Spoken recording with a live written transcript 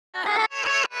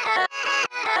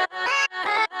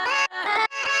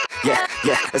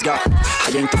Yeah, let's go.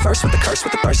 I ain't the first with the curse,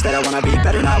 with the thirst that I wanna be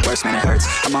better, not worse, man it hurts.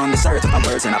 I'm on this earth with my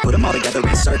words and I put them all together,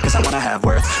 insert, cause I wanna have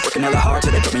worth. Working hella hard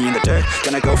till they put me in the dirt.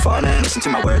 Gonna go far, man, listen to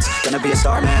my words. Gonna be a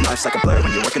star, man, life's like a blur.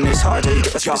 When you're working this hard till you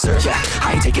get what you deserve. Yeah,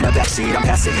 I ain't taking a backseat, I'm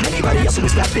passing anybody else who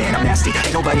is rapping, I'm nasty.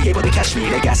 Ain't nobody able to catch me,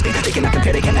 they gasping. They cannot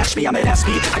compare, they can't match me, I'm at half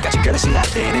speed. I got your girl and she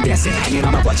laughing and dancing, hanging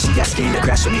on my butt, she asking to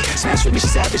crash with me. Smash with me, she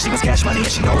savage, she wants cash money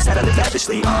and she knows how to live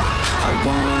lavishly. I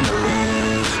wanna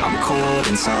live, I'm cold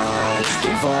inside.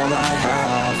 Give all I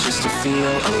have just to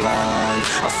feel alive.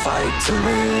 I fight to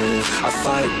live, I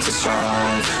fight to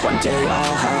strive. One day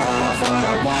I'll have what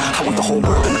I want. I want the whole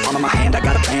world in the palm of my hand. I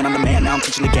got a plan, I'm the man, now I'm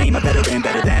teaching the game. I'm better than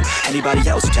anybody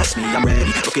else who tests me. I'm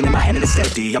ready, looking in my hand and it's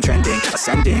steady. I'm trending,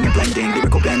 ascending and blending,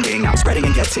 lyrical bending. I'm spreading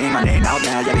and getting my name out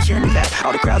now. Yeah, they hearing me laugh.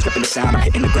 All the crowds ripping the sound. I'm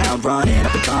hitting the ground, running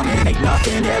up and coming. Ain't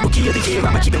nothing, yeah, rookie of the year.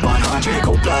 I'ma keep it 100,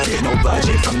 cold-blooded, no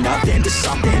budget. From nothing to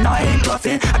something, I ain't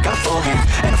bluffing. I got a full hand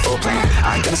and a full plan.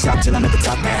 I ain't gonna stop till I'm at the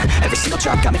top, man. Every single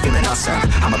drop got me feeling awesome.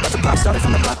 I'm about to pop, started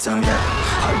from the bottom, yeah.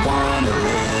 I wanna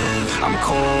live, I'm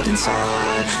cold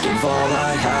inside. Give all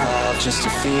I have just to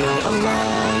feel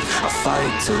alive. I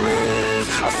fight to live,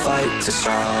 I fight to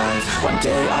strive. One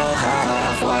day I'll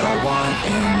have what I want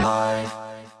in life.